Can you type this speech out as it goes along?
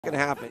going to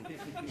happen.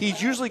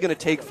 He's usually going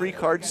to take free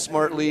cards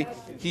smartly.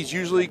 He's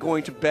usually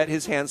going to bet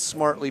his hands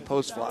smartly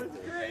post-flop.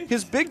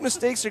 His big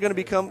mistakes are going to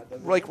become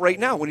like right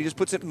now when he just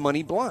puts it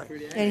money blind.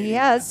 And he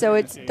has, so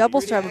it's double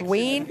strategy.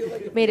 Wayne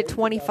made it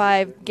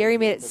 25. Gary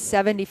made it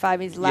 75.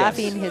 He's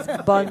laughing his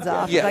buns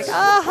off. Yes. He's like,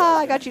 aha,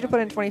 I got you to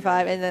put in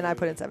 25, and then I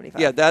put in 75.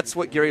 Yeah, that's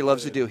what Gary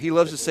loves to do. He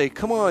loves to say,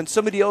 come on,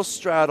 somebody else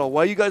straddle.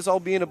 Why you guys all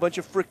being a bunch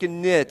of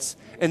freaking nits?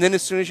 And then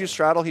as soon as you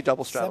straddle, he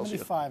double straddles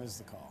 75 is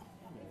the call.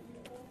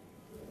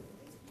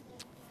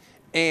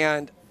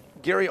 And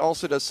Gary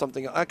also does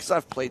something, because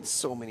I've played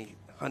so many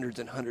hundreds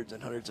and hundreds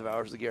and hundreds of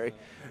hours with Gary.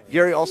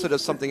 Gary also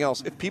does something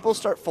else. If people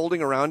start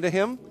folding around to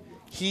him,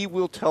 he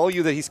will tell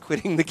you that he's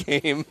quitting the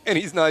game, and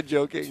he's not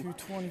joking.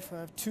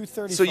 225,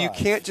 235. So you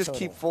can't just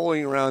keep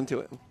folding around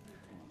to him.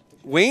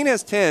 Wayne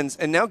has tens,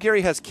 and now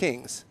Gary has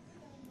kings.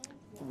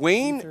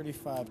 Wayne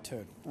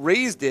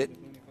raised it,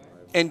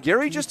 and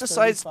Gary just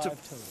decides to...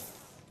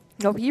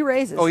 No, he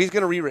raises. Oh, he's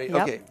going to re-raise.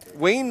 Yep. Okay.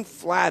 Wayne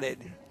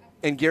flatted,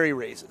 and Gary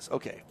raises.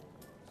 Okay.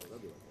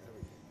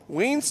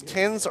 Wayne's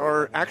tens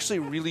are actually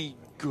really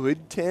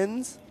good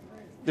tens.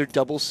 They're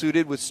double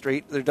suited with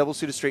they're double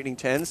suited straightening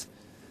tens.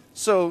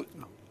 So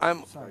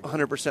I'm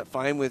 100%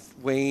 fine with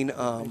Wayne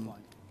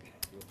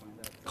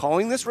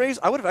calling this raise.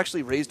 I would have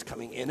actually raised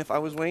coming in if I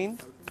was Wayne,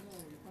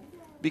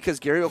 because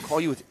Gary will call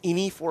you with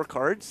any four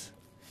cards.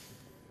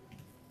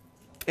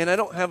 And I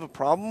don't have a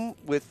problem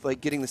with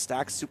like getting the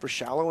stacks super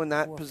shallow in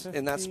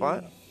that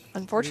spot.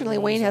 Unfortunately,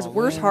 Wayne has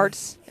worse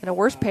hearts and a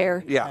worse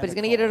pair. Yeah. But he's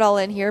going to get it all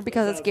in here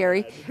because it's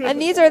Gary.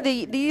 And these are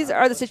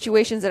the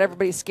situations that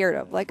everybody's scared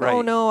of. Like, right.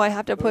 Oh no, I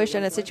have to push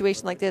in a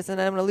situation like this and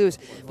I'm going to lose.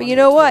 But you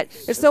know what?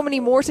 There's so many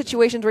more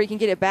situations where you can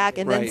get it back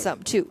and then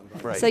some too.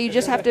 Right. So you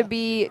just have to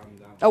be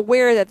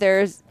aware that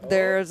there's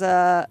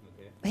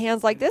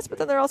hands like this, but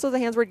then there are also the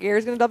hands where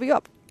Gary's going to double you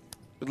up.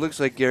 It looks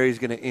like Gary's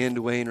going to end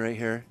Wayne right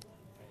here.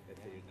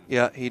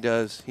 Yeah, he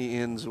does. He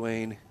ends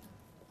Wayne.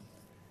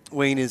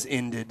 Wayne is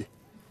ended.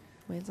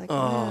 Wayne's like,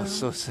 oh,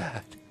 so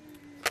sad.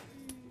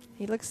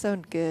 He looks so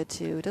good,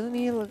 too. Doesn't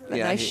he look a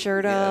yeah, nice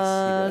shirt on?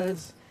 Yes, he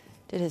does.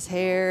 Did his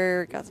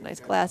hair, got some nice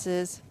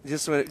glasses.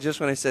 Just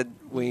when I said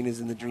Wayne is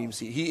in the dream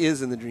seat, he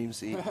is in the dream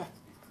seat.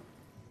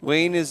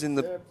 Wayne is in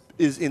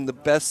the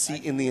best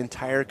seat in the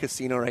entire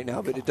casino right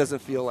now, but it doesn't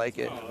feel like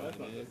it,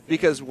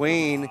 because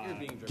Wayne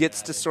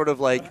gets to sort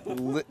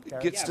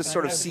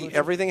of see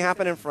everything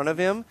happen in front of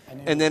him,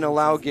 and then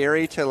allow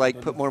Gary to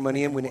like put more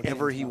money in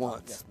whenever he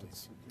wants.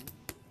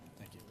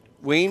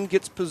 Wayne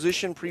gets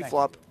position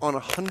pre-flop on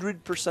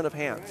 100% of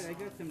hands.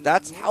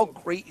 That's how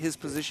great his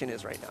position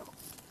is right now.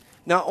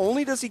 Not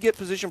only does he get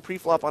position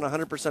pre-flop on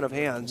 100% of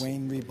hands,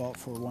 Wayne rebought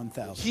for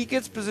 1,000. He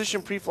gets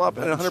position pre-flop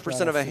on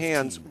 100% of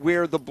hands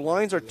where the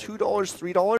blinds are $2, $3.